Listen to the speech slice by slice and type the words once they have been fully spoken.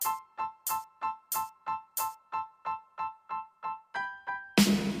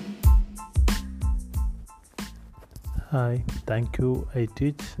Hi, thank you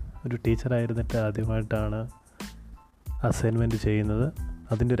iteach. ഒരു ടീച്ചറായിരുന്നിട്ട് ആദ്യമായിട്ടാണ് assignment ചെയ്യുന്നത്.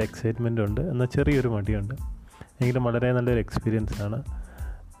 അതിൻ്റെ ഒരു എക്സൈറ്റ്മെൻ്റ് ഉണ്ട്, എന്നാൽ ചെറിയൊരു മടിയുണ്ട്. എങ്കിലും വളരെ നല്ലൊരു എക്സ്പീരിയൻസ് ആണ്.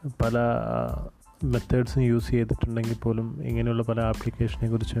 പല മെത്തേഡ്സും യൂസ് ചെയ്തിട്ടുണ്ടെങ്കിൽ പോലും ഇങ്ങനെയുള്ള പല ആപ്ലിക്കേഷനെ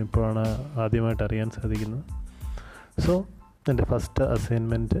കുറിച്ചും ഇപ്പോഴാണ് ആദ്യമായിട്ട് അറിയാൻ സാധിക്കുന്നത്. സോ എൻ്റെ ഫസ്റ്റ്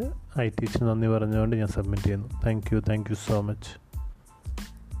അസൈൻമെൻറ്റ് iteachന് നന്ദി പറഞ്ഞുകൊണ്ട് ഞാൻ സബ്മിറ്റ് ചെയ്യുന്നു. Thank you so much.